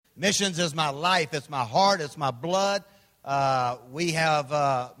Missions is my life. It's my heart. It's my blood. We have,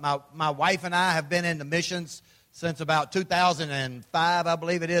 my wife and I have been in the missions since about 2005, I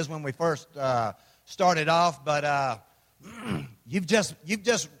believe it is, when we first started off. But you've just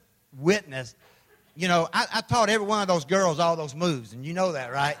witnessed. You know, I taught every one of those girls all those moves, and you know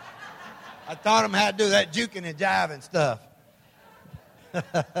that, right? I taught them how to do that juking and jiving stuff.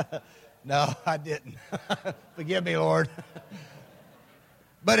 No, I didn't. Forgive me, Lord.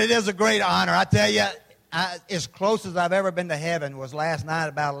 But it is a great honor. I tell you, as close as I've ever been to heaven was last night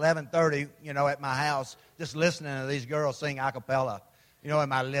about 11:30, you know, at my house, just listening to these girls sing a cappella, you know, in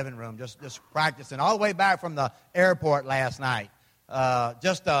my living room, just practicing all the way back from the airport last night.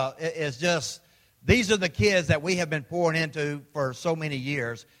 It's just, these are the kids that we have been pouring into for so many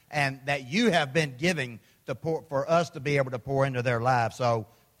years, and that you have been giving for us to be able to pour into their lives. So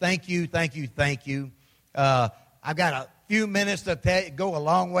thank you, thank you, thank you. I've got a few minutes to go a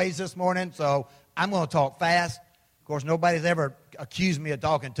long ways this morning, so I'm going to talk fast. Of course, nobody's ever accused me of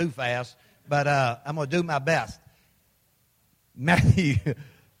talking too fast, but I'm going to do my best. Matthew,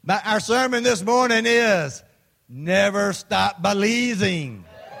 our sermon this morning is Never Stop Believing.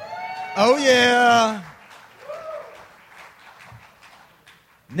 Oh, yeah.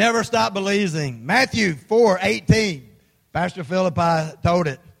 Never stop believing. Matthew 4:18. Pastor Philippi told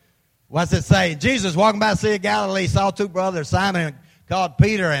it. What's it say? Jesus, walking by the Sea of Galilee, saw two brothers, Simon called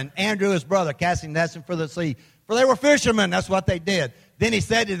Peter and Andrew his brother, casting nets for the sea. For they were fishermen. That's what they did. Then he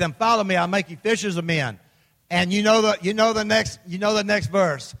said to them, follow me, I'll make you fishers of men. And you know the next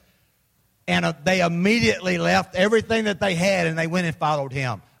verse. And they immediately left everything that they had and they went and followed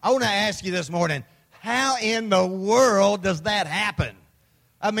him. I want to ask you this morning, how in the world does that happen?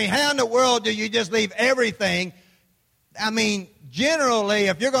 I mean, how in the world do you just leave everything? I mean, generally,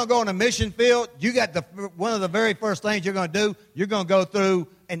 if you're going to go on a mission field, you got one of the very first things you're going to do, you're going to go through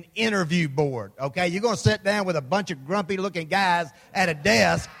an interview board, okay? You're going to sit down with a bunch of grumpy-looking guys at a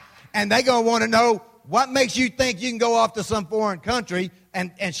desk, and they're going to want to know what makes you think you can go off to some foreign country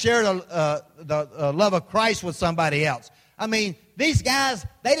and share the love of Christ with somebody else. I mean, these guys,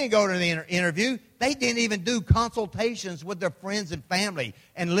 they didn't go to the interview. They didn't even do consultations with their friends and family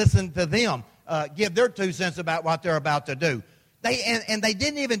and listen to them give their 2 cents about what they're about to do. They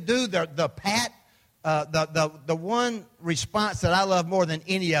didn't even do the one response that I love more than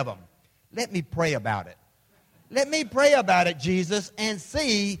any of them. Let me pray about it. Let me pray about it, Jesus, and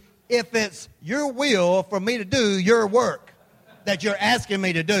see if it's your will for me to do your work that you're asking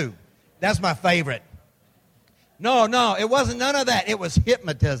me to do. That's my favorite. No, it wasn't none of that. It was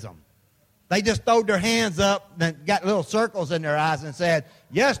hypnotism. They just throwed their hands up and got little circles in their eyes and said,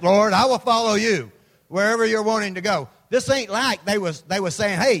 yes, Lord, I will follow you wherever you're wanting to go. This ain't like they was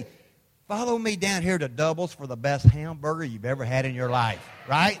saying, hey, follow me down here to Doubles for the best hamburger you've ever had in your life,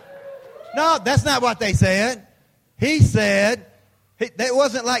 right? No, that's not what they said. He said, it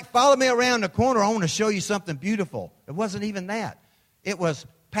wasn't like, follow me around the corner, I want to show you something beautiful. It wasn't even that. It was,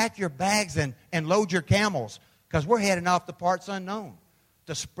 pack your bags and load your camels, because we're heading off to parts unknown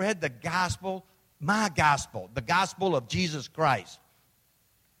to spread the gospel, my gospel, the gospel of Jesus Christ.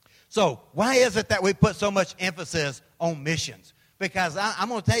 So why is it that we put so much emphasis on missions? Because I'm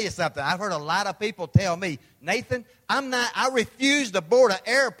going to tell you something. I've heard a lot of people tell me, Nathan, I refuse to board an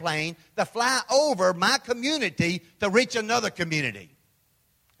airplane to fly over my community to reach another community.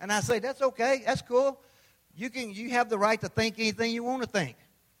 And I say, that's okay. That's cool. You have the right to think anything you want to think,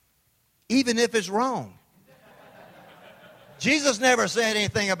 even if it's wrong. Jesus never said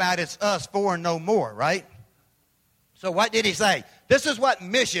anything about it's us four and no more, right? So what did he say? This is what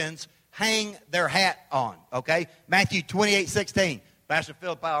missions hang their hat on, okay? Matthew 28:16. Pastor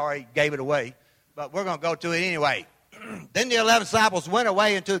Philippi already gave it away, but we're going to go to it anyway. Then the 11 disciples went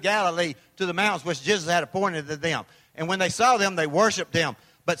away into Galilee to the mountains which Jesus had appointed to them. And when they saw them, they worshiped him,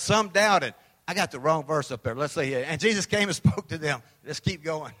 but some doubted. I got the wrong verse up there. Let's see here. And Jesus came and spoke to them. Let's keep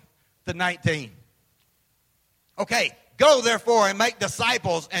going to 19. Okay, go therefore and make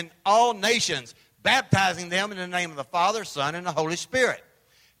disciples in all nations, baptizing them in the name of the Father, Son, and the Holy Spirit,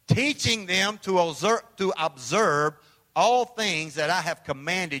 teaching them to observe all things that I have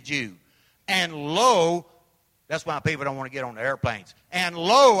commanded you. And lo, that's why people don't want to get on the airplanes. And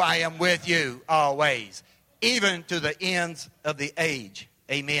lo, I am with you always, even to the ends of the age.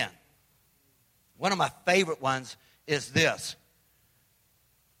 Amen. One of my favorite ones is this.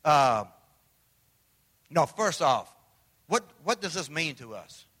 First off, what does this mean to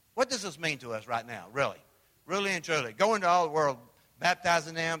us? What does this mean to us right now, really? Really and truly. Go into all the world,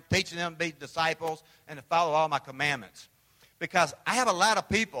 baptizing them, teaching them to be disciples, and to follow all my commandments. Because I have a lot of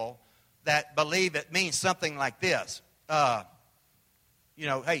people that believe it means something like this.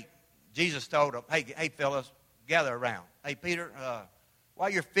 hey, Jesus told them, hey, fellas, gather around. Hey, Peter, while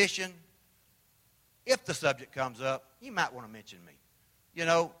you're fishing, if the subject comes up, you might want to mention me.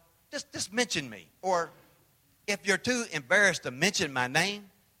 Just mention me. Or if you're too embarrassed to mention my name,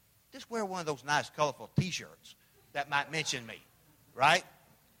 just wear one of those nice, colorful T-shirts that might mention me, right?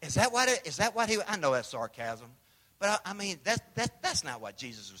 Is that what he? I know that's sarcasm, but I mean that's not what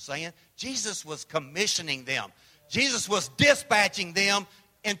Jesus was saying. Jesus was commissioning them. Jesus was dispatching them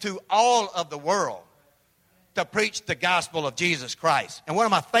into all of the world to preach the gospel of Jesus Christ. And one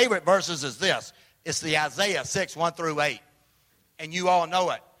of my favorite verses is this. It's the Isaiah 6, 1 through 8. And you all know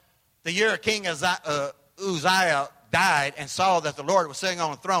it. The year King Uzziah died and saw that the Lord was sitting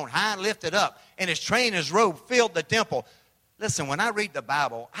on a throne, high and lifted up, and his train and his robe filled the temple. Listen, when I read the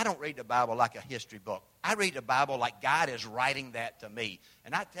Bible, I don't read the Bible like a history book. I read the Bible like God is writing that to me.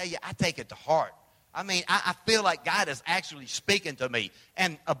 And I tell you, I take it to heart. I mean, I feel like God is actually speaking to me.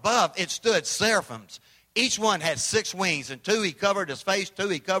 And above it stood seraphims. Each one had 6 wings, and 2 he covered his face, 2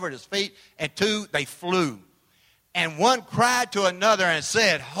 he covered his feet, and 2 they flew. And one cried to another and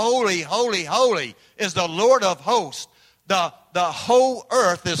said, Holy, holy, holy is the Lord of hosts. The whole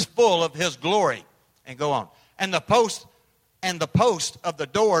earth is full of his glory. And go on. And the post of the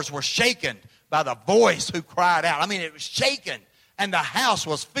doors were shaken by the voice who cried out. I mean, it was shaken, and the house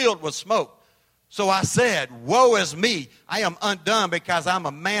was filled with smoke. So I said, Woe is me, I am undone, because I'm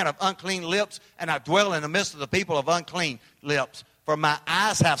a man of unclean lips, and I dwell in the midst of the people of unclean lips. For my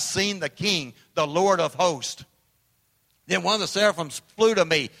eyes have seen the King, the Lord of hosts. Then one of the seraphims flew to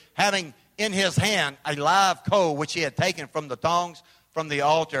me, having in his hand a live coal which he had taken from the tongs from the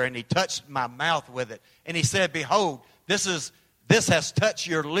altar, and he touched my mouth with it. And he said, Behold, this has touched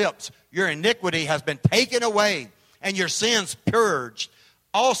your lips. Your iniquity has been taken away, and your sins purged.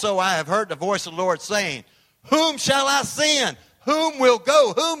 Also I have heard the voice of the Lord saying, Whom shall I send? Whom will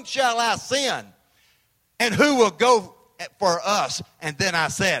go? Whom shall I send? And who will go for us? And then I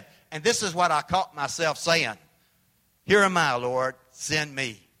said, and this is what I caught myself saying, Here am I, Lord, send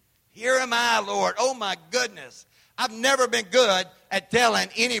me. Here am I, Lord. Oh my goodness. I've never been good at telling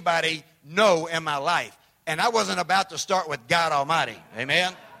anybody no in my life. And I wasn't about to start with God Almighty.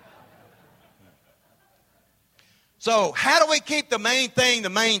 Amen? So how do we keep the main thing the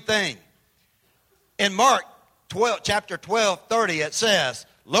main thing? In Mark 12, chapter 12, 30, it says,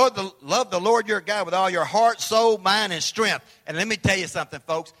 Love the Lord your God with all your heart, soul, mind, and strength. And let me tell you something,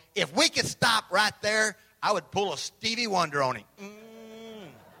 folks. If we could stop right there, I would pull a Stevie Wonder on him.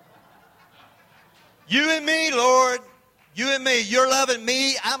 You and me, Lord. You and me. You're loving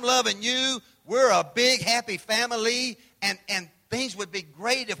me. I'm loving you. We're a big, happy family. And things would be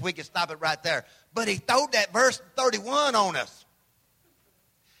great if we could stop it right there. But he throwed that verse 31 on us.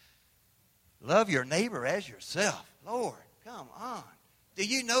 Love your neighbor as yourself. Lord, come on. Do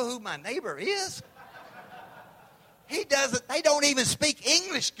you know who my neighbor is? They don't even speak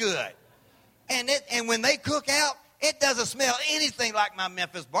English good. And when they cook out, it doesn't smell anything like my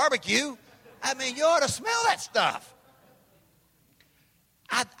Memphis barbecue. I mean, you ought to smell that stuff.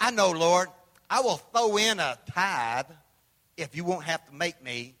 I know, Lord, I will throw in a tithe if you won't have to make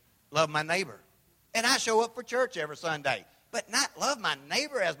me love my neighbor. And I show up for church every Sunday. But not love my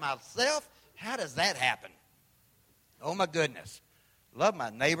neighbor as myself? How does that happen? Oh, my goodness. Love my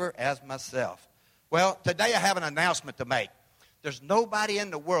neighbor as myself. Well, today I have an announcement to make. There's nobody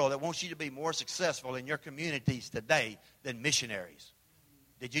in the world that wants you to be more successful in your communities today than missionaries.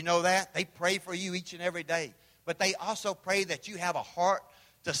 Did you know that? They pray for you each and every day. But they also pray that you have a heart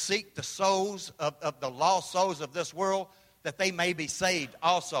to seek the souls of the lost souls of this world, that they may be saved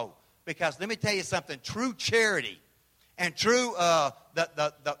also. Because let me tell you something, true charity and true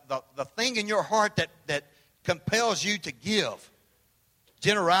the thing in your heart that compels you to give,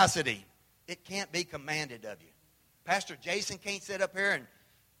 generosity, it can't be commanded of you. Pastor Jason can't sit up here and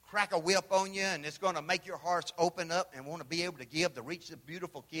crack a whip on you, and it's going to make your hearts open up and want to be able to give to reach the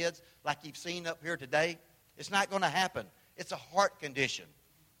beautiful kids like you've seen up here today. It's not going to happen. It's a heart condition.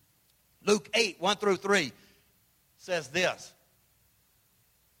 Luke 8, 1 through 3 says this.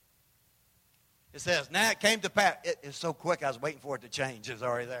 It says, now it came to pass. It's so quick, I was waiting for it to change. It's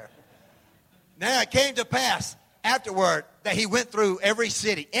already there. Now it came to pass afterward that he went through every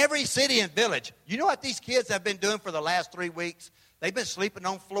city and village. You know what these kids have been doing for the last 3 weeks? They've been sleeping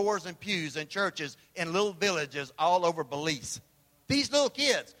on floors and pews in churches in little villages all over Belize. These little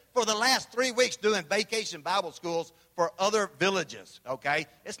kids, for the last 3 weeks, doing vacation Bible schools for other villages, okay?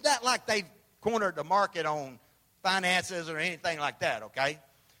 It's not like they've cornered the market on finances or anything like that, okay?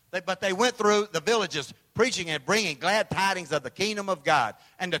 But they went through the villages preaching and bringing glad tidings of the kingdom of God.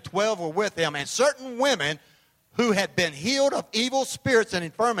 And the 12 were with him. And certain women who had been healed of evil spirits and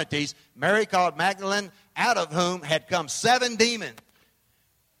infirmities, Mary called Magdalene, out of whom had come 7 demons.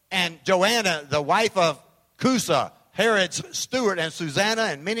 And Joanna, the wife of Chusa, Herod's steward, and Susanna,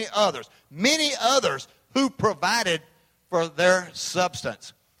 and many others who provided for their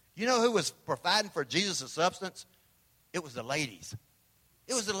substance. You know who was providing for Jesus' substance? It was the ladies.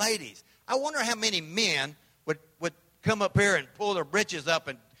 It was the ladies. I wonder how many men would come up here and pull their britches up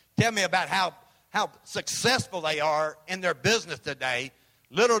and tell me about how successful they are in their business today.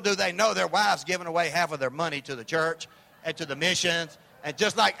 Little do they know their wives giving away half of their money to the church and to the missions, and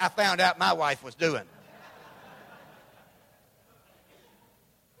just like I found out my wife was doing.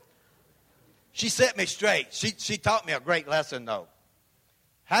 She set me straight. She taught me a great lesson, though.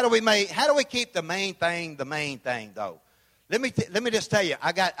 How do we keep the main thing, though? Let me just tell you.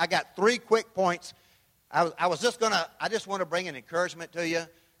 I got 3 quick points. I just want to bring an encouragement to you.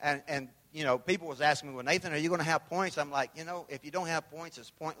 And you know, people was asking me, well, Nathan, are you going to have points? I'm like, you know, if you don't have points, it's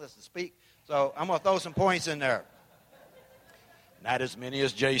pointless to speak. So I'm going to throw some points in there. Not as many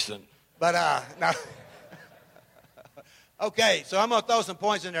as Jason, but no. Okay, so I'm going to throw some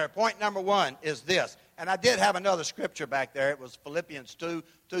points in there. Point number 1 is this. And I did have another scripture back there. It was Philippians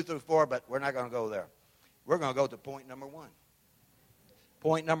 2:2-4, but we're not going to go there. We're going to go to point number 1.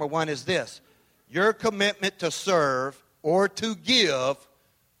 Point number 1 is this. Your commitment to serve or to give,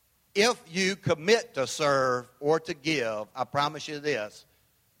 if you commit to serve or to give, I promise you this,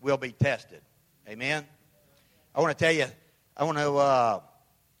 will be tested. Amen? I want to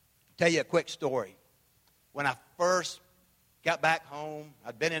tell you a quick story. When I first got back home,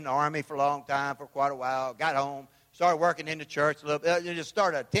 I'd been in the Army for a long time, for quite a while, got home, started working in the church a little bit, just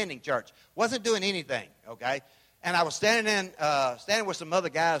started attending church. Wasn't doing anything, okay? And I was standing with some other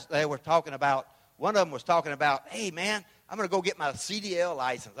guys. They were talking about, one of them was talking about, hey, man, I'm going to go get my CDL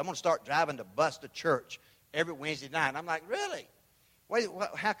license. I'm going to start driving the bus to church every Wednesday night. And I'm like, really? Wait,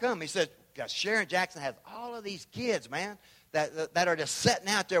 how come? He said, because Sharon Jackson has all of these kids, man, that are just sitting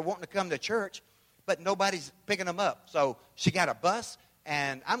out there wanting to come to church, but nobody's picking them up. So she got a bus,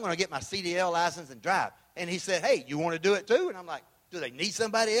 and I'm going to get my CDL license and drive. And he said, hey, you want to do it too? And I'm like, do they need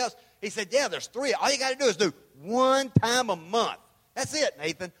somebody else? He said, yeah, there's 3. All you got to do is do 1 time a month. That's it,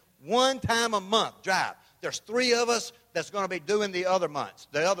 Nathan. 1 time a month drive. There's 3 of us that's going to be doing the other months,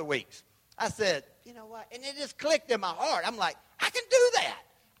 the other weeks. I said, you know what? And it just clicked in my heart. I'm like, I can do that.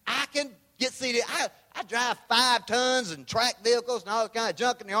 I can get seated. I drive 5 tons and track vehicles and all that kind of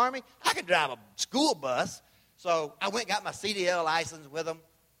junk in the Army. I can drive a school bus. So I went and got my CDL license with them.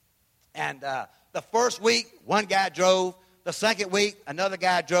 And the first week, one guy drove. The second week, another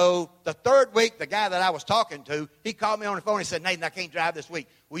guy drove. The third week, the guy that I was talking to, he called me on the phone and said, Nathan, I can't drive this week.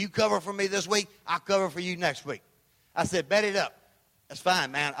 Will you cover for me this week? I'll cover for you next week. I said, bet it up. That's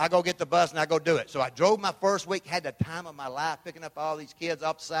fine, man. I'll go get the bus and I'll go do it. So I drove my first week, had the time of my life picking up all these kids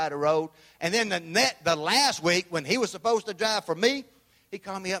off the side of the road. And then the last week, when he was supposed to drive for me, he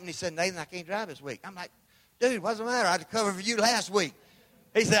called me up and he said, Nathan, I can't drive this week. I'm like, dude, what's the matter? I had to cover for you last week.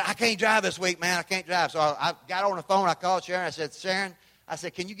 He said, I can't drive this week, man. I can't drive. So I got on the phone. I called Sharon. I said, Sharon,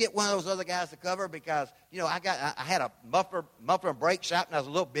 can you get one of those other guys to cover? Because, you know, I had a muffler and brake shop, and I was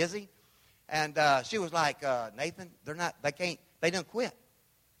a little busy. And she was like, Nathan, they didn't quit.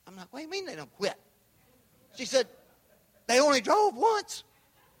 I'm like, what do you mean they don't quit? She said, they only drove once.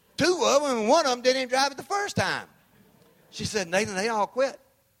 2 of them, and one of them didn't even drive it the first time. She said, Nathan, they all quit.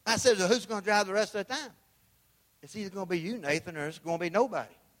 I said, so who's going to drive the rest of the time? It's either going to be you, Nathan, or it's going to be nobody.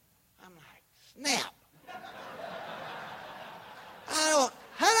 I'm like, snap. How did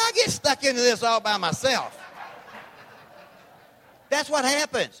I get stuck into this all by myself? That's what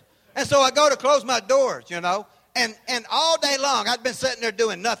happens. And so I go to close my doors, you know, and all day long I'd been sitting there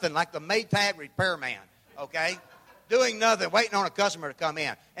doing nothing like the Maytag repairman, okay? Doing nothing, waiting on a customer to come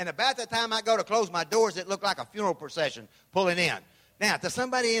in. And about the time I go to close my doors, it looked like a funeral procession pulling in. Now, to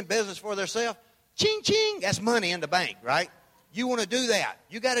somebody in business for themselves, ching, ching, that's money in the bank, right? You want to do that.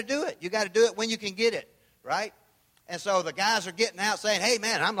 You got to do it. You got to do it when you can get it, right? And so the guys are getting out saying, hey,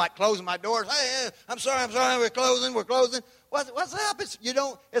 man, I'm like closing my doors. Hey, I'm sorry, we're closing. What's up?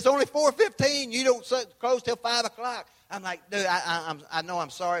 It's only 4:15. You don't close till 5 o'clock. I'm like, dude, I know I'm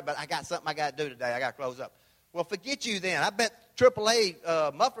sorry, but I got something I got to do today. I got to close up. Well, forget you then. I bet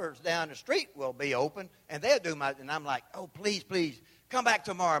AAA mufflers down the street will be open, and they'll do my, and I'm like, oh, please, come back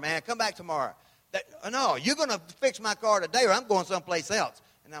tomorrow, man. Come back tomorrow. No, you're going to fix my car today or I'm going someplace else.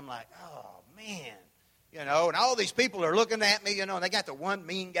 And I'm like, oh, man. You know, and all these people are looking at me, you know, and they got the one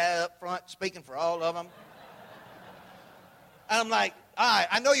mean guy up front speaking for all of them. And I'm like, all right,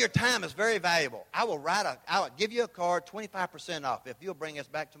 I know your time is very valuable. I will give you a card, 25% off, if you'll bring us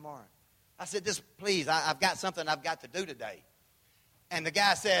back tomorrow. I said, just please, I've got something I've got to do today. And the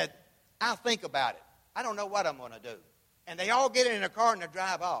guy said, I'll think about it. I don't know what I'm going to do. And they all get in a car and they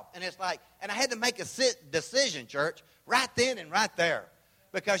drive off. And it's like, and I had to make a decision, church, right then and right there.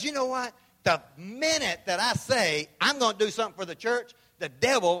 Because you know what? The minute that I say I'm going to do something for the church, the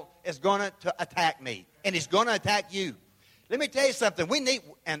devil is going to attack me. And he's going to attack you. Let me tell you something. We need,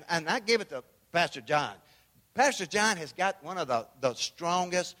 and I give it to Pastor John. Pastor John has got one of the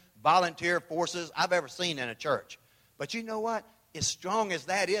strongest volunteer forces I've ever seen in a church. But you know what? As strong as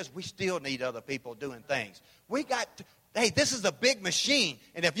that is, we still need other people doing things. We got to, hey, this is a big machine.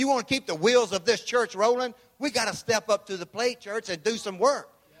 And if you want to keep the wheels of this church rolling, we got to step up to the plate, church, and do some work.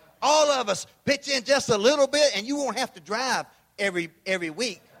 All of us pitch in just a little bit, and you won't have to drive every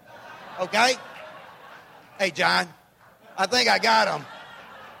week. Okay? Hey, John, I think I got him.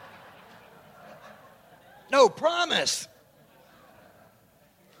 No, promise.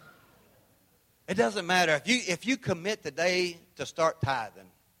 It doesn't matter. If you commit today to start tithing,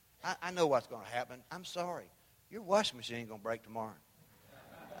 I know what's going to happen. I'm sorry. Your washing machine is going to break tomorrow.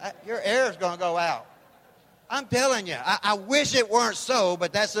 Your air is going to go out. I'm telling you, I wish it weren't so,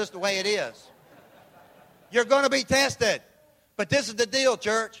 but that's just the way it is. You're going to be tested. But this is the deal,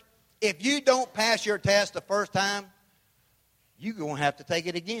 church. If you don't pass your test the first time, you're going to have to take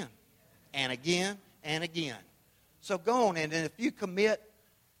it again and again and again. So go on, and if you commit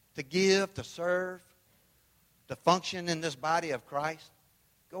to give, to serve, to function in this body of Christ,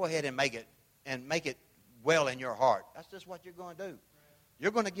 go ahead and make it well in your heart. That's just what you're going to do.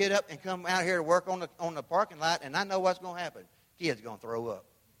 You're going to get up and come out here to work on the parking lot, and I know what's going to happen. Kids are going to throw up.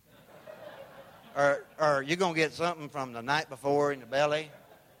 Or you're going to get something from the night before in the belly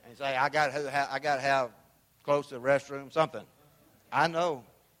and say, I got to have close to the restroom, something. I know.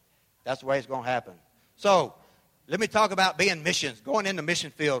 That's the way it's going to happen. So let me talk about being missions, going in the mission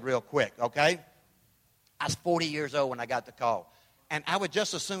field real quick, okay? I was 40 years old when I got the call. And I would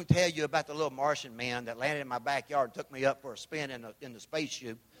just as soon tell you about the little Martian man that landed in my backyard and took me up for a spin in the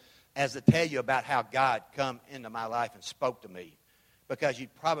spaceship as to tell you about how God come into my life and spoke to me. Because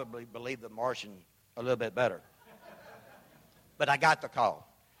you'd probably believe the Martian a little bit better. But I got the call.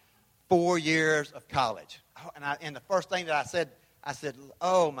 4 years of college. And the first thing that I said,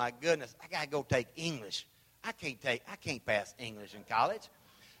 oh my goodness, I got to go take English. I can't pass English in college.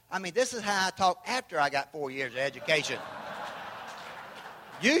 I mean, this is how I talk after I got 4 years of education.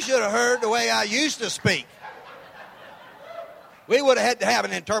 You should have heard the way I used to speak. We would have had to have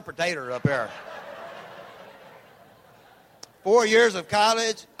an interpreter up here. 4 years of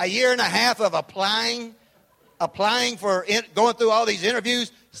college, a year and a half of applying for going through all these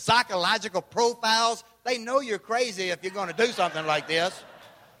interviews, psychological profiles. They know you're crazy if you're going to do something like this.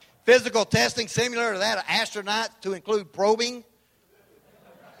 Physical testing similar to that of astronauts to include probing.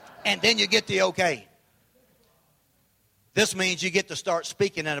 And then you get the okay. This means you get to start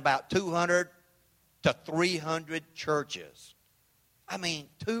speaking in about 200 to 300 churches. I mean,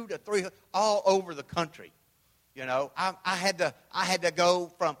 200 to 300, all over the country. You know, I had to go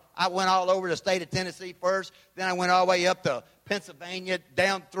from, I went all over the state of Tennessee first, then I went all the way up to Pennsylvania,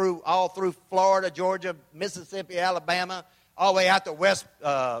 down all through Florida, Georgia, Mississippi, Alabama, all the way out to West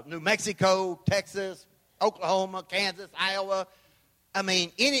New Mexico, Texas, Oklahoma, Kansas, Iowa. I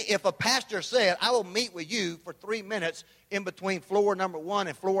mean, if a pastor said, I will meet with you for 3 minutes in between floor number 1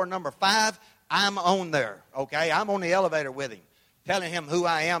 and floor number 5, I'm on there, okay? I'm on the elevator with him, telling him who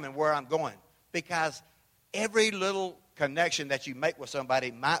I am and where I'm going. Because every little connection that you make with somebody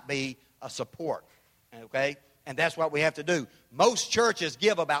might be a support, okay? And that's what we have to do. Most churches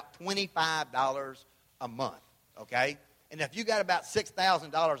give about $25 a month, okay? And if you got about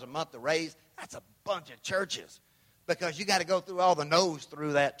 $6,000 a month to raise, that's a bunch of churches. Because you got to go through all the no's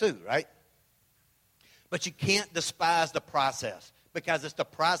through that too, right? But you can't despise the process because it's the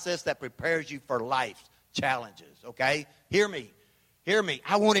process that prepares you for life's challenges, okay? Hear me.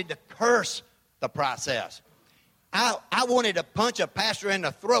 I wanted to curse the process. I wanted to punch a pastor in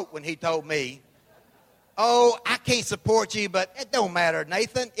the throat when he told me, oh, I can't support you, but it don't matter,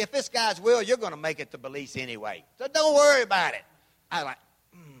 Nathan. If it's God's will, you're going to make it to Belize anyway. So don't worry about it. I like,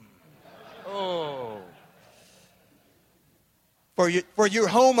 oh. For your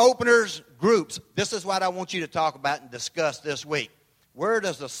home openers groups, this is what I want you to talk about and discuss this week. Where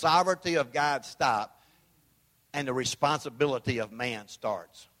does the sovereignty of God stop and the responsibility of man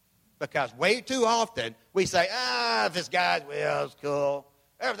starts? Because way too often we say, if it's God's will, it's cool.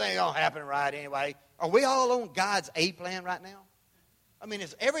 Everything's going to happen right anyway. Are we all on God's A plan right now? I mean,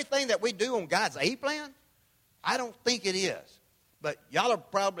 is everything that we do on God's A plan? I don't think it is. But y'all are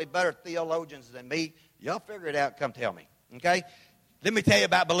probably better theologians than me. Y'all figure it out. Come tell me. Okay? Let me tell you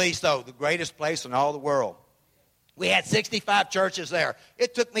about Belize, though, the greatest place in all the world. We had 65 churches there.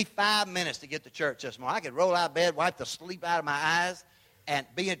 It took me 5 minutes to get to church this morning. I could roll out of bed, wipe the sleep out of my eyes, and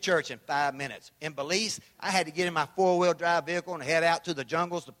be in church in 5 minutes. In Belize, I had to get in my four-wheel drive vehicle and head out to the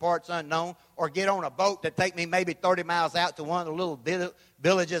jungles, the parts unknown, or get on a boat that take me maybe 30 miles out to one of the little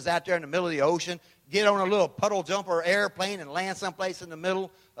villages out there in the middle of the ocean, get on a little puddle jumper airplane and land someplace in the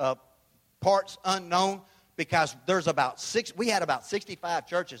middle, parts unknown, because we had about 65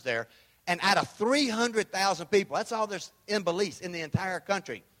 churches there. And out of 300,000 people, that's all there's in Belize, in the entire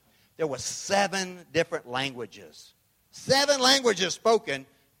country, there were 7 different languages. 7 languages spoken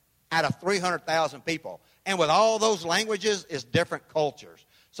out of 300,000 people. And with all those languages is different cultures.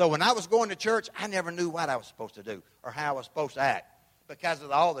 So when I was going to church, I never knew what I was supposed to do or how I was supposed to act because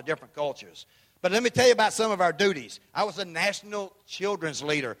of all the different cultures. But let me tell you about some of our duties. I was a national children's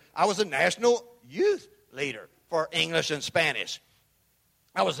leader. I was a national youth leader for English and Spanish.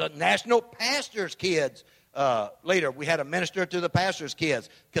 I was a national pastor's kids leader. We had a minister to the pastor's kids.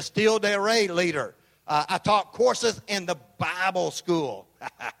 Castile de Rey leader. I taught courses in the Bible school.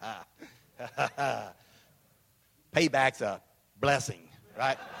 Payback's a blessing,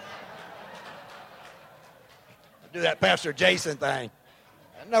 right? I do that Pastor Jason thing.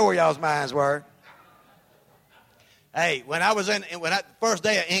 I know where y'all's minds were. Hey, when first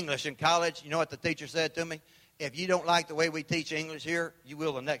day of English in college, you know what the teacher said to me? If you don't like the way we teach English here, you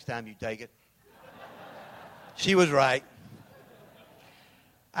will the next time you take it. She was right.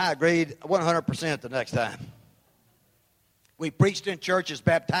 I agreed 100% the next time. We preached in churches,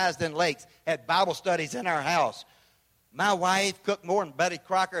 baptized in lakes, had Bible studies in our house. My wife cooked more than Betty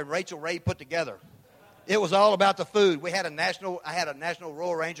Crocker and Rachel Ray put together. It was all about the food. I had a national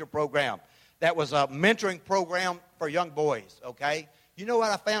Royal Ranger program that was a mentoring program for young boys, okay? You know what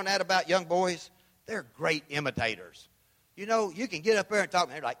I found out about young boys? They're great imitators. You know, you can get up there and talk,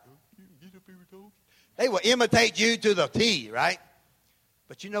 and they're like, they will imitate you to the T, right?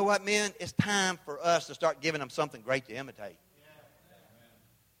 But you know what, men? It's time for us to start giving them something great to imitate.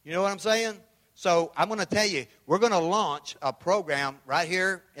 You know what I'm saying? So I'm going to tell you, we're going to launch a program right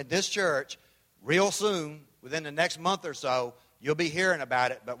here in this church real soon, within the next month or so. You'll be hearing about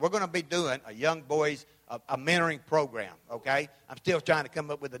it, but we're going to be doing a young boys, a mentoring program, okay? I'm still trying to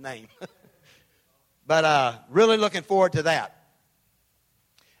come up with a name. But really looking forward to that.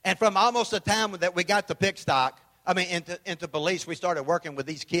 And from almost the time that we got to into Belize, we started working with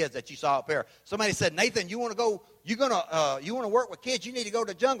these kids that you saw up here. Somebody said, Nathan, you want to work with kids, you need to go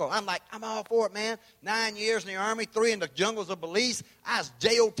to the jungle. I'm like, I'm all for it, man. 9 years in the Army, 3 in the jungles of Belize. I was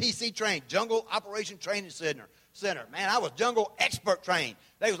JOTC trained, Jungle Operation Training Center. Man, I was jungle expert trained.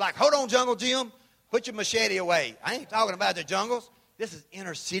 They was like, hold on, Jungle Jim, put your machete away. I ain't talking about the jungles. This is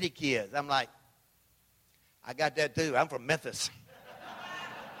inner city kids. I'm like, I got that too. I'm from Memphis.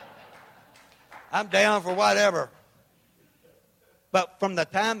 I'm down for whatever. But from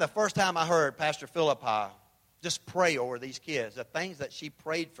the first time I heard Pastor Philippa just pray over these kids, the things that she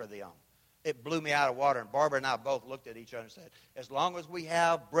prayed for them, it blew me out of water. And Barbara and I both looked at each other and said, as long as we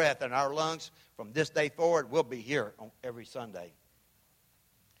have breath in our lungs from this day forward, we'll be here on every Sunday.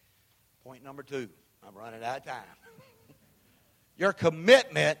 Point number 2. I'm running out of time. Your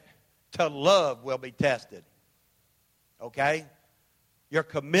commitment to love will be tested. Okay? Your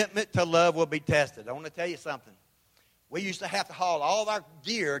commitment to love will be tested. I want to tell you something. We used to have to haul all of our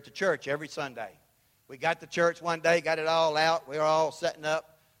gear to church every Sunday. We got to church one day, got it all out. We were all setting up.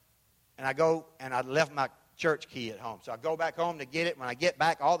 And I left my church key at home. So I go back home to get it. When I get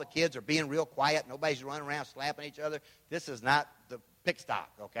back, all the kids are being real quiet. Nobody's running around slapping each other. This is not the pick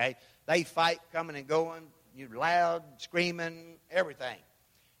stock, okay? They fight coming and going. You're loud, screaming, everything.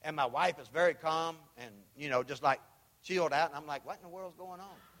 And my wife is very calm and, just like chilled out. And I'm like, what in the world's going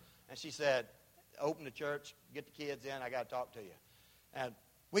on? And she said, open the church, get the kids in. I got to talk to you. And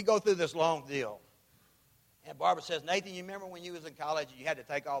we go through this long deal. And Barbara says, Nathan, you remember when you was in college and you had to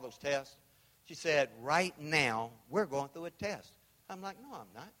take all those tests? She said, right now, we're going through a test. I'm like, no, I'm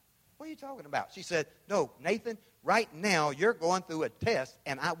not. What are you talking about? She said, no, Nathan, right now, you're going through a test,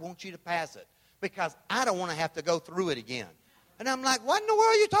 and I want you to pass it because I don't want to have to go through it again. And I'm like, what in the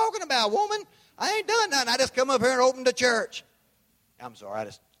world are you talking about, woman? I ain't done nothing. I just come up here and opened the church. I'm sorry,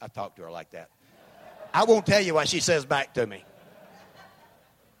 I talked to her like that. I won't tell you what she says back to me.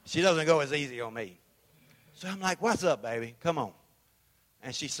 She doesn't go as easy on me. So I'm like, what's up, baby? Come on.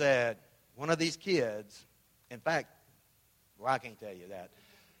 And she said, one of these kids, in fact, well, I can't tell you that.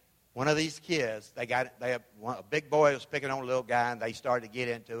 One of these kids, a big boy was picking on a little guy, and they started to get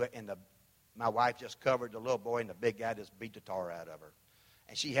into it, and my wife just covered the little boy, and the big guy just beat the tar out of her.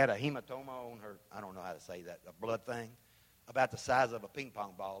 And she had a hematoma on her, I don't know how to say that, a blood thing. about the size of a ping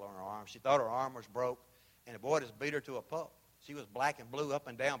pong ball on her arm. She thought her arm was broke, and the boy just beat her to a pulp. She was black and blue up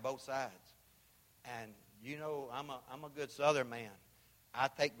and down both sides. And you know, I'm a good Southern man. I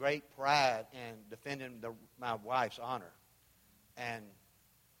take great pride in defending my wife's honor. And,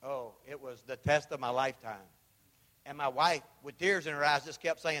 it was the test of my lifetime. And my wife, with tears in her eyes, just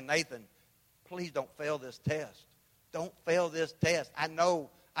kept saying, Nathan, please don't fail this test. Don't fail this test. I know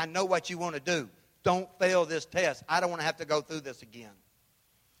what you want to do. Don't fail this test. I don't want to have to go through this again.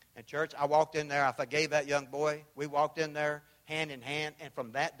 And church, I walked in there. I forgave that young boy. We walked in there hand in hand. And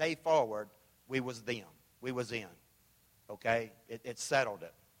from that day forward, we was them. We was in. Okay? It settled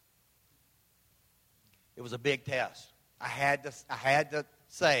it. It was a big test. I had to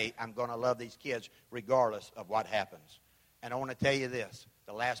say, I'm going to love these kids regardless of what happens. And I want to tell you this,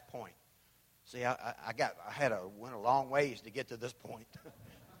 the last point. See, I went a long ways to get to this point.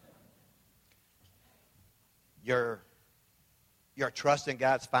 Your trust in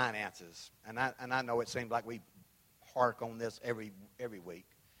God's finances, and I know it seems like we hark on this every week,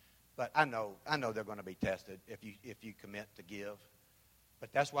 but I know they're going to be tested if you commit to give.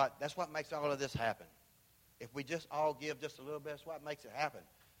 But that's what makes all of this happen. If we just all give just a little bit, that's what makes it happen.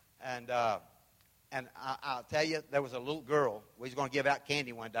 And I'll tell you, there was a little girl. We was going to give out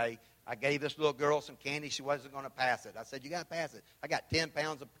candy one day. I gave this little girl some candy. She wasn't going to pass it. I said, you got to pass it. I got 10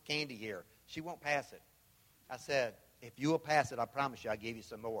 pounds of candy here. She won't pass it. I said, if you will pass it, I promise you I'll give you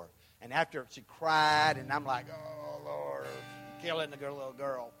some more. And after she cried, and I'm like, oh, Lord, killing the little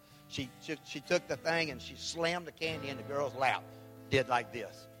girl. She took the thing, and she slammed the candy in the girl's lap. Did like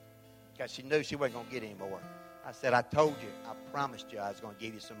this. Because she knew she wasn't going to get any more. I said, I told you, I promised you I was going to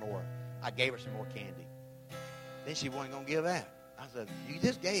give you some more. I gave her some more candy. Then she wasn't going to give that. I said, you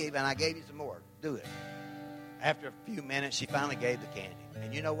just gave, and I gave you some more. Do it. After a few minutes, she finally gave the candy.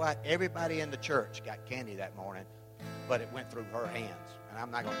 And you know what? Everybody in the church got candy that morning, but it went through her hands. And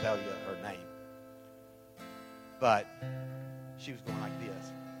I'm not going to tell you her name. But she was going like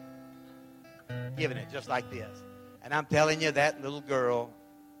this. Giving it just like this. And I'm telling you, that little girl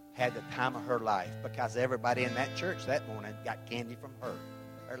had the time of her life because everybody in that church that morning got candy from her.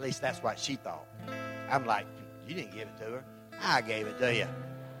 Or at least that's what she thought. I'm like, you didn't give it to her. I gave it to you.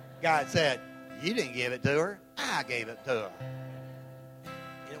 God said, you didn't give it to her. I gave it to her.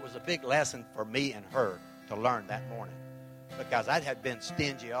 And it was a big lesson for me and her to learn that morning because I had been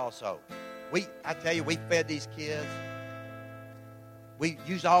stingy also. I tell you, we fed these kids. We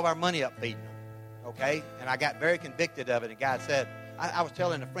used all of our money up feeding them. Okay? And I got very convicted of it. And God said, I was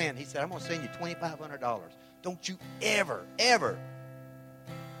telling a friend, he said, I'm going to send you $2,500. Don't you ever, ever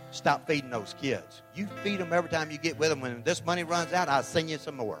stop feeding those kids. You feed them every time you get with them. When this money runs out, I'll send you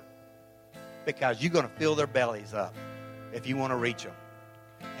some more. Because you're going to fill their bellies up if you want to reach them.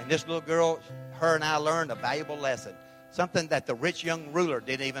 And this little girl, her and I learned a valuable lesson. Something that the rich young ruler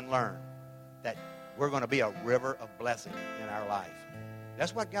didn't even learn. That we're going to be a river of blessing in our life.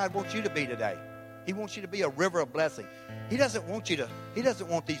 That's what God wants you to be today. He wants you to be a river of blessing. He doesn't want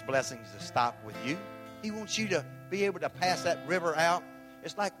these blessings to stop with you. He wants you to be able to pass that river out.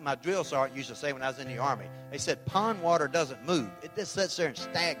 It's like my drill sergeant used to say when I was in the Army. They said pond water doesn't move. It just sits there and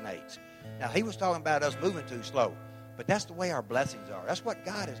stagnates. Now, he was talking about us moving too slow. But that's the way our blessings are. That's what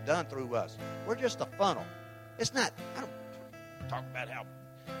God has done through us. We're just a funnel. It's not, I don't talk about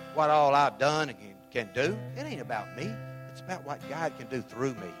what all I've done and can do. It ain't about me. It's about what God can do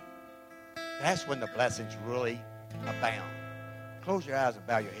through me. That's when the blessings really abound. Close your eyes and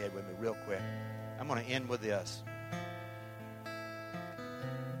bow your head with me real quick. I'm going to end with this.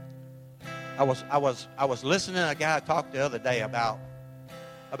 I was listening to a guy talk the other day about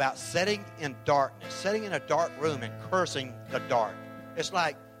sitting in darkness, sitting in a dark room and cursing the dark. It's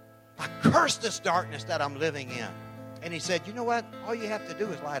like, I curse this darkness that I'm living in. And he said, you know what? All you have to do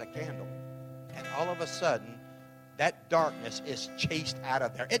is light a candle. And all of a sudden, that darkness is chased out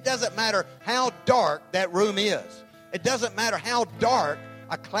of there. It doesn't matter how dark that room is. It doesn't matter how dark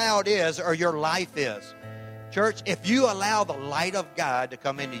a cloud is or your life is. Church, if you allow the light of God to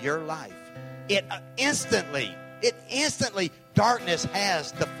come into your life, it instantly, darkness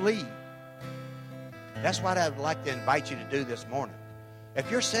has to flee. That's what I'd like to invite you to do this morning.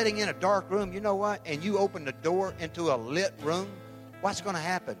 If you're sitting in a dark room, you know what? And you open the door into a lit room, what's going to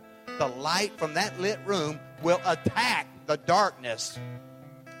happen? The light from that lit room will attack the darkness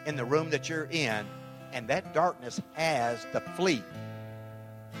in the room that you're in, and that darkness has to flee.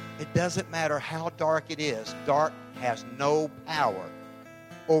 It doesn't matter how dark it is. Dark has no power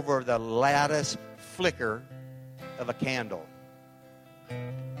over the lightest flicker of a candle.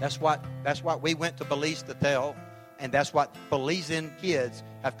 That's what we went to Belize to tell, and that's what Belizean kids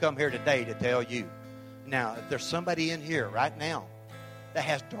have come here today to tell you. Now, if there's somebody in here right now that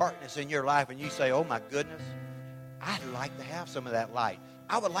has darkness in your life and you say, oh, my goodness, I'd like to have some of that light.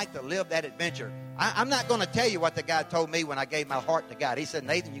 I would like to live that adventure. I'm not going to tell you what the guy told me when I gave my heart to God. He said,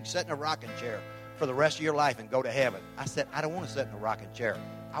 Nathan, you can sit in a rocking chair for the rest of your life and go to heaven. I said, I don't want to sit in a rocking chair.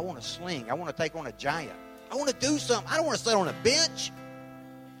 I want to sling. I want to take on a giant. I want to do something. I don't want to sit on a bench.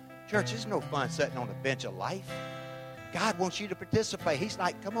 Church, it's no fun sitting on a bench of life. God wants you to participate. He's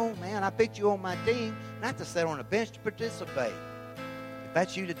like, come on, man, I picked you on my team, not to sit on a bench, to participate. If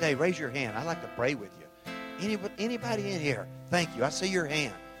that's you today, raise your hand. I'd like to pray with you. Anybody in here, thank you. I see your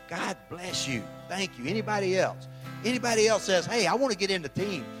hand. God bless you. Thank you. Anybody else? Anybody else says, hey, I want to get in the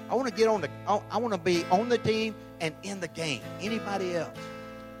team. I want to be on the team and in the game. Anybody else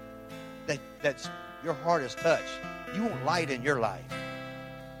that's your heart is touched? You want light in your life.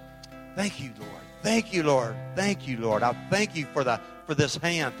 Thank you, Lord. Thank you, Lord. Thank you, Lord. I thank you for this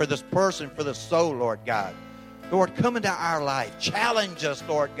hand, for this person, for this soul, Lord God. Lord, come into our life. Challenge us,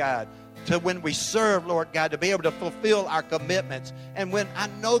 Lord God, to when we serve, Lord God, to be able to fulfill our commitments. And when I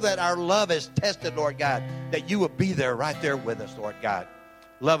know that our love is tested, Lord God, that you will be there, right there with us, Lord God,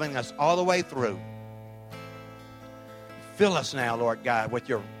 loving us all the way through. Fill us now, Lord God, with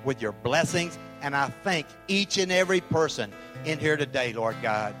your blessings. And I thank each and every person in here today, Lord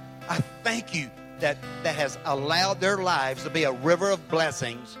God. I thank you that has allowed their lives to be a river of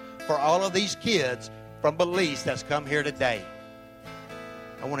blessings for all of these kids from Belize that's come here today.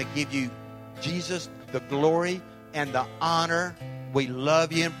 I want to give you, Jesus, the glory and the honor. We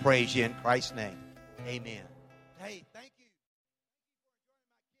love you and praise you in Christ's name. Amen. Hey, thank you.